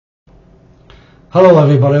Hello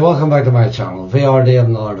everybody, welcome back to my channel, VRD of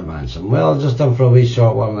another dimension. Well, just in for a wee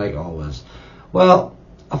short one like always. Well,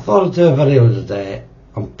 I thought I'd do a video today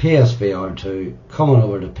on PSVR2 coming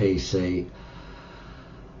over to PC.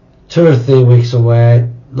 2 or 3 weeks away,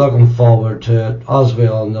 looking forward to it. As we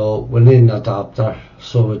all know, we need an adapter,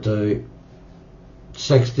 so we do.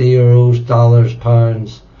 €60, dollars,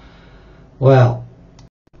 pounds. Well,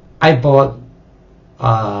 I bought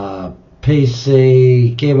a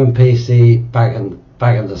PC, gaming PC back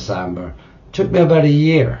in December. Took me about a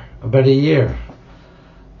year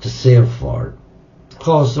to save for it.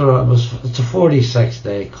 Cost around, it's a 46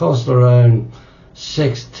 day, cost around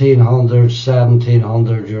 1600,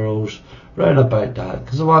 1700 euros, right about that,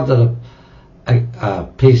 because I wanted a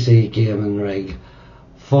PC gaming rig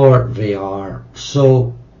for VR.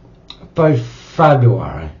 So about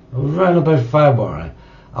February, around about February,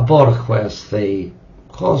 I bought a Quest 3.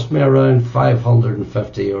 Cost me around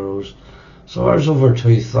 550 euros, so there's over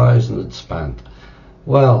 2,000 it spent.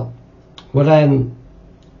 Well, we then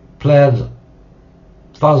played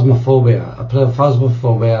Phasmophobia. I played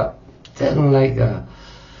Phasmophobia, didn't like the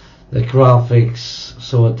graphics,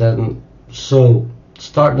 so it didn't. So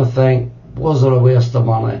starting to think, was it a waste of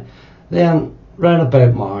money? Then round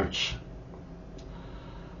about March,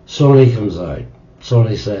 Sony comes out.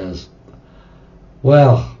 Sony says,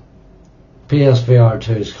 well,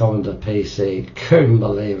 PSVR2 is coming to PC. Couldn't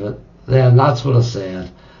believe it. Then that's what I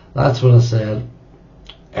said. It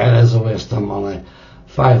is a waste of money.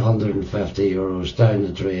 550 euros down the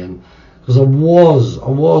drain. Because I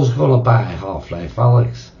was going to buy Half-Life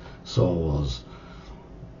Alyx. So I was.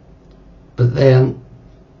 But then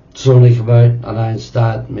Sony came out, announced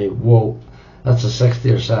that, me, whoa, that's a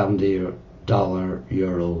 60 or 70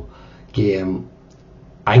 euro game.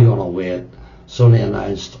 I'm going to wait. Sony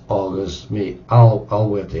announced August. I'll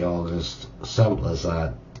wait the August. Simple as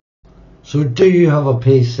that. So do you have a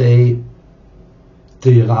PC?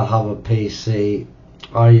 Do you not have a PC?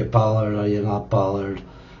 Are you bothered? Are you not bothered?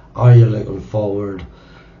 Are you looking forward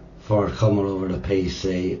for coming over to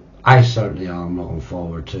PC? I certainly am looking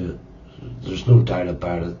forward to it. There's no doubt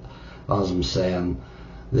about it. As I'm saying,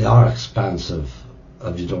 they are expensive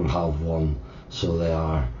if you don't have one, so they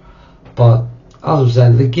are. But as I'm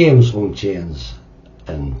saying, the games won't change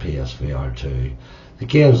in PSVR2. The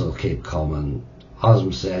games will keep coming. As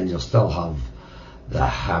I'm saying, you'll still have the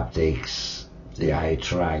haptics, the eye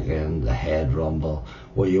tracking, the head rumble,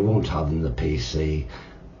 where you won't have in the PC,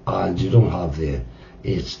 and you don't have the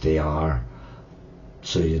HDR,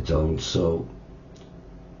 so you don't. So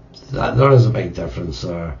there is a big difference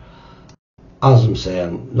there. As I'm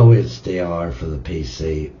saying, no HDR for the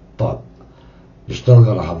PC, but you're still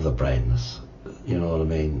going to have the brightness. You know what I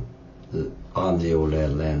mean? On the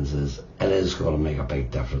OLED lenses, it is going to make a big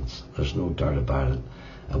difference. There's no doubt about it.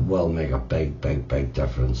 It will make a big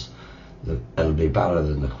difference. It'll be better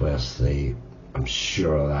than the Quest 3. I'm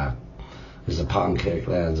sure of that. Because the pancake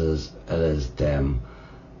lenses, it is dim.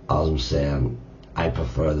 As I'm saying, I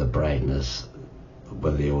prefer the brightness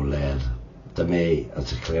with the OLED. To me,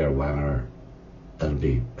 it's a clear winner. It'll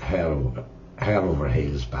be head over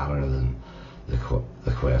heels better than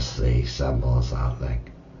the Quest 3, simple as that.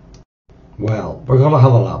 Like, well, we're going to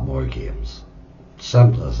have a lot more games,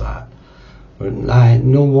 simple as that. But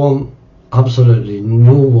no one, absolutely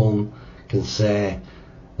no one, can say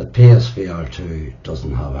the PSVR2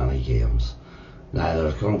 doesn't have any games. Now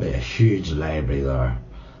there's going to be a huge library there,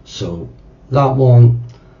 so that one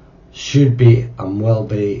should be and will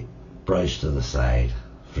be brushed to the side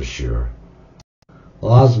for sure.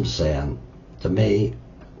 Well, as I'm saying, to me,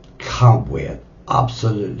 can't wait,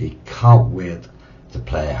 absolutely can't wait to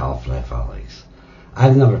play Half-Life Alyx.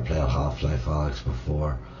 I've never played Half-Life Alyx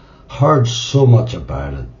before, heard so much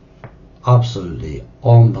about it, absolutely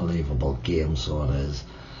unbelievable game, so it is,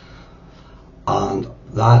 and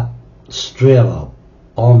that straight up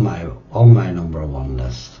on my number one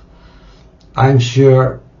list. I'm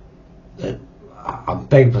sure that a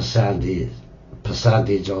big percentage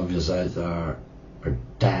of you out there are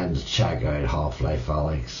dying to check out Half-Life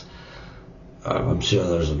Alyx. I'm sure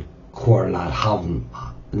there's a quarter that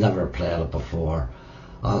never played it before.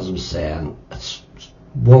 As I'm saying, it's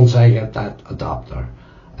once I get that adapter,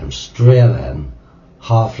 I'm straight in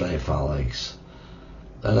Half-Life Alyx.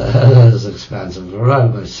 It is expensive,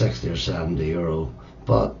 around about 60 or 70 euro,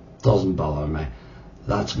 but doesn't bother me.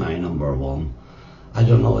 That's my number one. I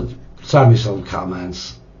don't know, send me some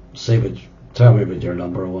comments, tell me what your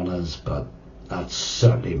number one is, but that's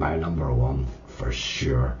certainly my number one for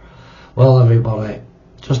sure. Well, everybody,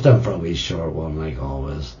 just in for a wee short one like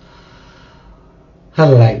always. Hit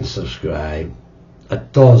a like and subscribe.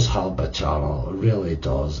 it does help a channel, it really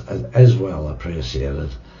does. It is well appreciated.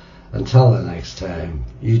 Until the next time,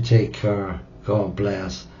 you take care, God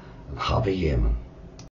bless, and happy gaming.